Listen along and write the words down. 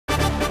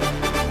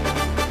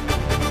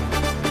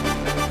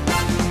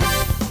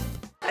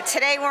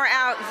Today we're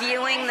out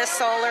viewing the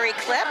solar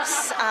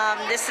eclipse.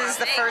 This is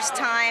the first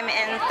time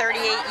in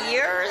 38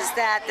 years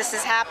that this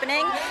is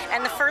happening,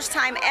 and the first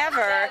time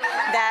ever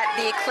that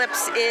the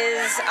eclipse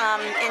is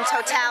in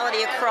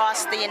totality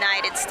across the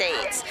United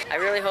States. I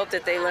really hope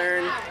that they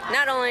learn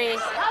not only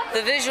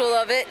the visual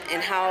of it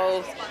and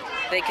how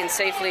they can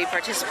safely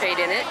participate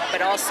in it,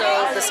 but also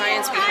the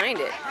science behind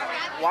it.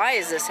 Why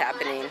is this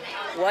happening?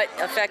 What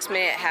effects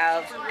may it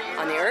have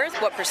on the Earth?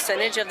 What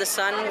percentage of the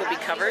sun will be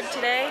covered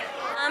today?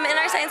 In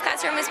our science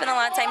classroom, we spent a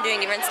lot of time doing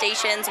different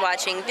stations,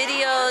 watching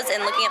videos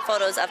and looking at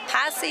photos of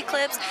past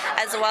eclipse,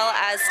 as well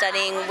as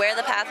studying where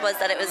the path was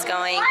that it was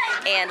going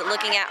and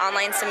looking at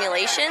online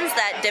simulations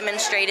that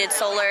demonstrated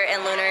solar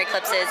and lunar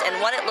eclipses and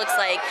what it looks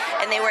like,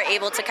 and they were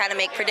able to kind of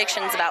make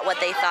predictions about what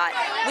they thought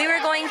we were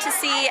going to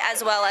see,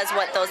 as well as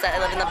what those that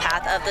live in the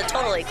path of the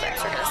total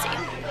eclipse are going to see.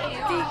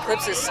 The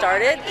eclipse has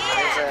started.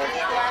 There's a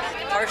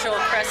partial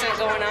crescent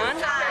going on,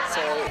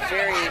 so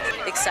very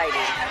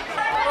exciting.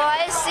 Well,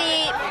 I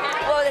see,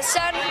 the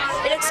sun,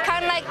 it looks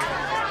kind of like,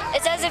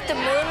 it's as if the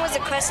moon was a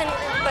crescent,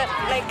 but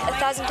like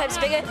 1,000 times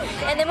bigger,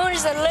 and the moon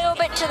is a little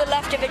bit to the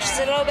left of it, just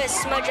a little bit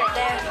smudge right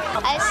there.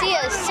 I see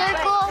a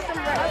circle,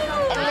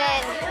 and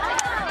then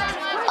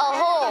a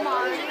hole.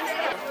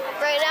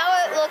 Right now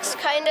it looks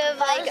kind of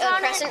like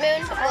a crescent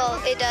moon. Well,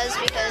 it does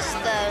because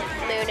the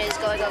moon is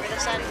going over the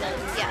sun,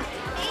 yeah.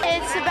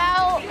 It's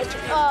about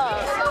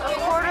a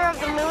quarter of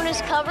the moon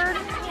is covered,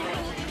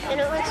 and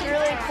it looks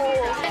really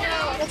cool.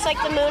 It looks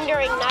like the moon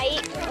during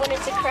night when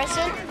it's a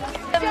crescent.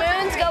 The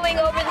moon's going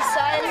over the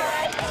sun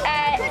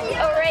at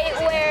a rate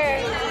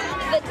where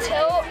the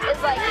tilt is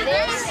like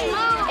this,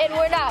 and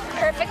we're not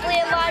perfectly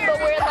in line, but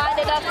we're in line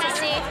enough to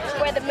see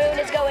where the moon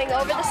is going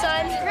over the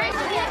sun.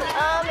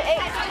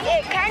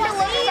 It kind of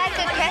looks like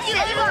a crescent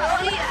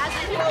moon,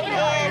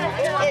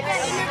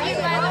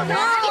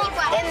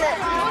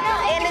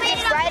 and it's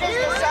as bright as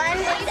the sun.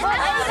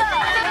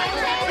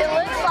 It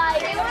looks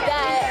like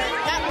that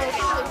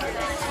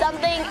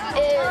something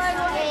is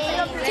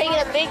taking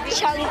a big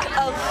chunk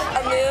of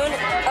a moon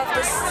of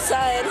the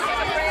sun.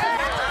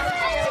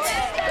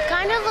 It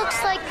kind of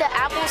looks like the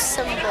apple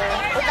symbol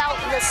without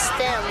the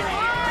stem,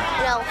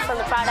 from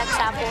the product's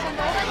apple.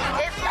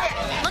 It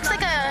looks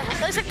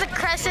like the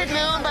crescent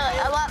moon, but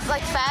a lot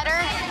like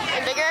fatter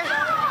and bigger.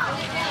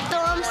 So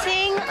I'm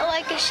seeing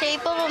like a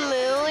shape of a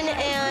moon,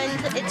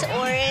 and it's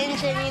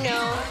orange, and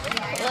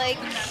like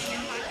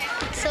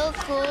so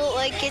cool.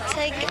 Like it's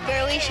like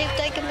barely shaped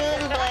like a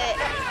moon, but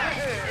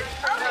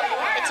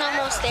it's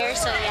almost there.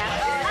 So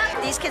yeah.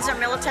 These kids are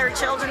military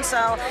children,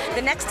 so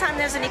the next time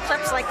there's an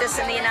eclipse like this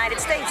in the United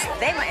States,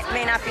 they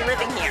may not be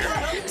living here.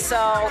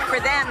 So for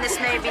them, this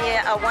may be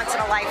a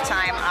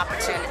once-in-a-lifetime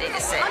opportunity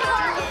to see.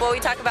 What we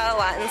talk about a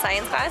lot in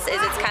science class is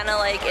it's kind of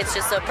like it's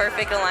just a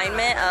perfect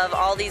alignment of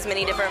all these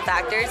many different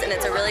factors, and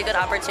it's a really good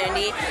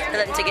opportunity for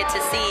them to get to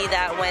see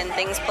that when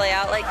things play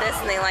out like this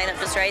and they line up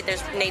just right,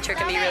 nature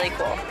can be really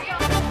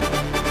cool.